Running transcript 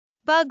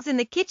Bugs in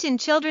the Kitchen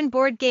Children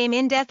Board Game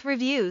In-Depth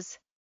Reviews.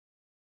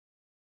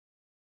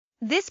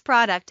 This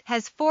product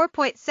has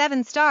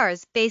 4.7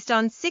 stars based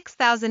on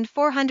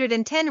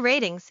 6,410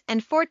 ratings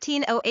and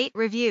 1,408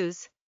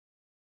 reviews.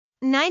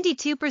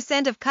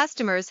 92% of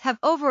customers have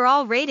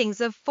overall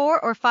ratings of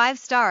 4 or 5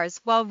 stars,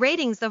 while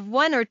ratings of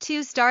 1 or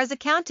 2 stars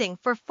accounting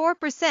for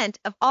 4%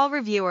 of all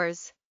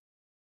reviewers.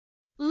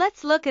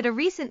 Let's look at a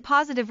recent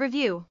positive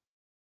review.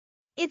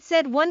 It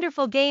said,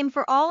 "Wonderful game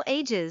for all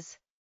ages.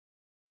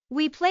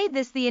 We played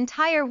this the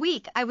entire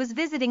week I was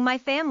visiting my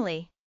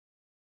family.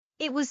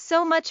 It was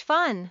so much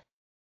fun.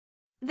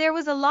 There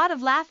was a lot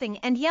of laughing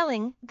and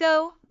yelling,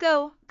 go,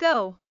 go,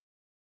 go.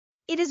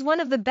 It is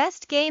one of the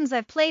best games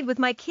I've played with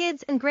my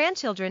kids and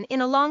grandchildren in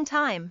a long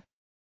time.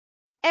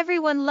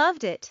 Everyone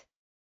loved it.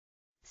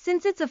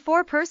 Since it's a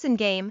 4-person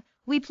game,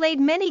 we played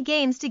many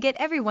games to get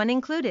everyone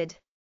included.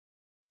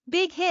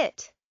 Big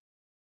hit."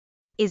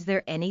 Is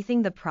there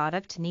anything the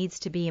product needs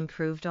to be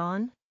improved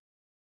on?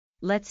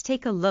 Let's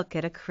take a look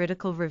at a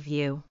critical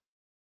review.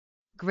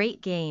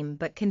 Great game,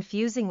 but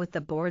confusing with the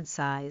board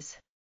size.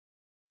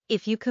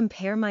 If you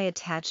compare my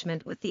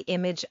attachment with the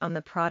image on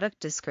the product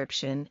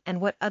description and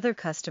what other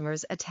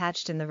customers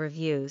attached in the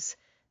reviews,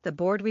 the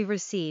board we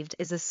received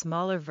is a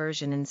smaller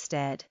version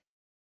instead.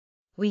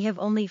 We have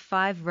only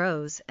 5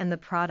 rows and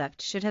the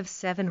product should have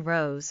 7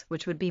 rows,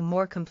 which would be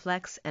more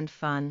complex and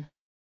fun.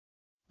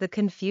 The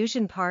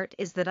confusion part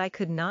is that I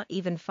could not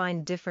even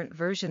find different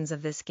versions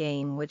of this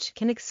game, which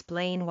can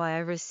explain why I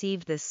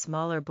received this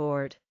smaller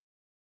board.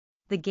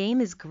 The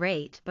game is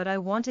great, but I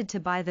wanted to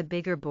buy the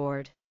bigger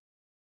board.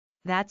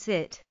 That's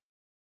it.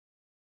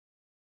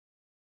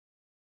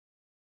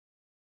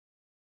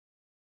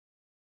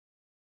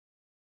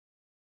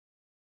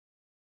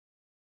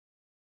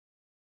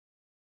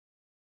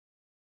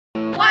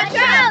 Watch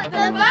out!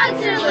 The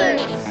bugs are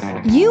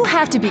loose! You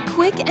have to be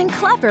quick and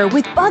clever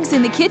with bugs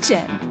in the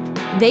kitchen.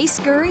 They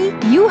scurry,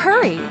 you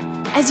hurry,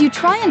 as you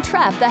try and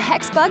trap the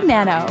HEXBUG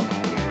Nano.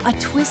 A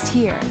twist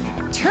here,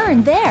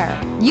 turn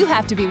there. You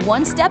have to be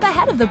one step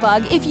ahead of the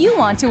bug if you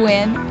want to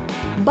win.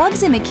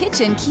 Bugs in the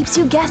kitchen keeps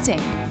you guessing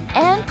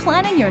and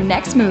planning your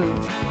next move.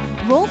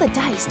 Roll the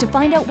dice to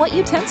find out what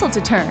utensil to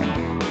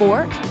turn,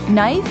 fork,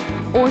 knife,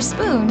 or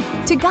spoon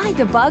to guide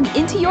the bug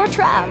into your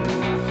trap.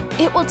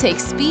 It will take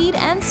speed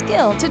and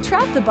skill to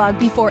trap the bug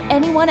before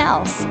anyone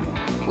else.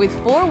 With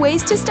 4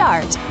 ways to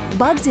start,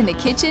 Bugs in the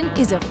Kitchen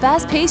is a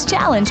fast-paced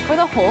challenge for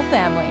the whole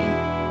family.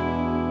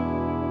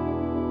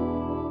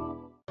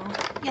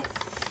 You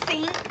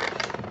think?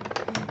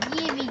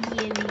 Gibby.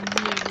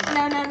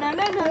 No.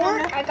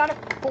 Fork? I got a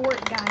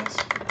fork, guys.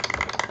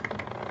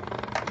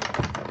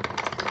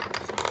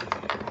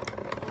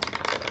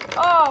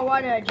 Oh,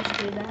 why did I just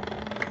do that?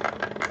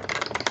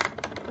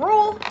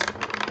 Roll.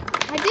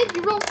 I did,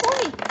 you rolled for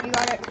me. You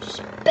got it.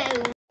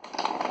 Spoon.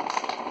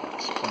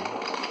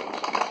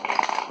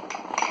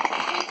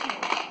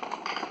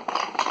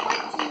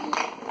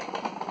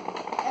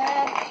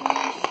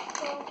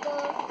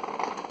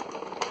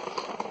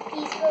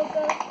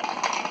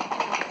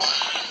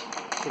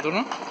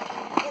 Turno?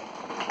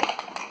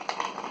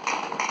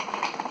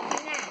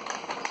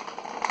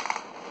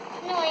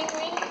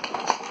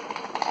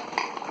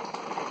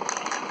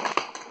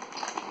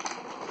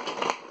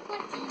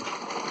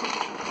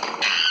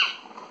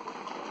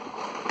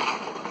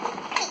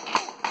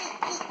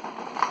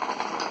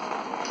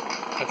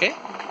 Okay,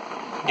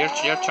 your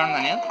turn,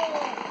 Daniel.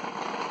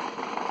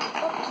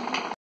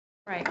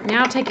 Right,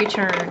 now take your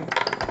turn.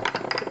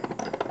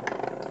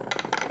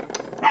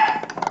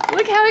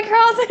 Look how he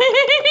crawls in.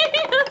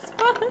 That's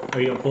fun. Are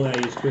you gonna pull it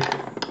out? You twist it.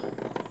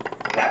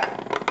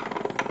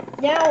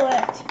 Now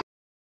what?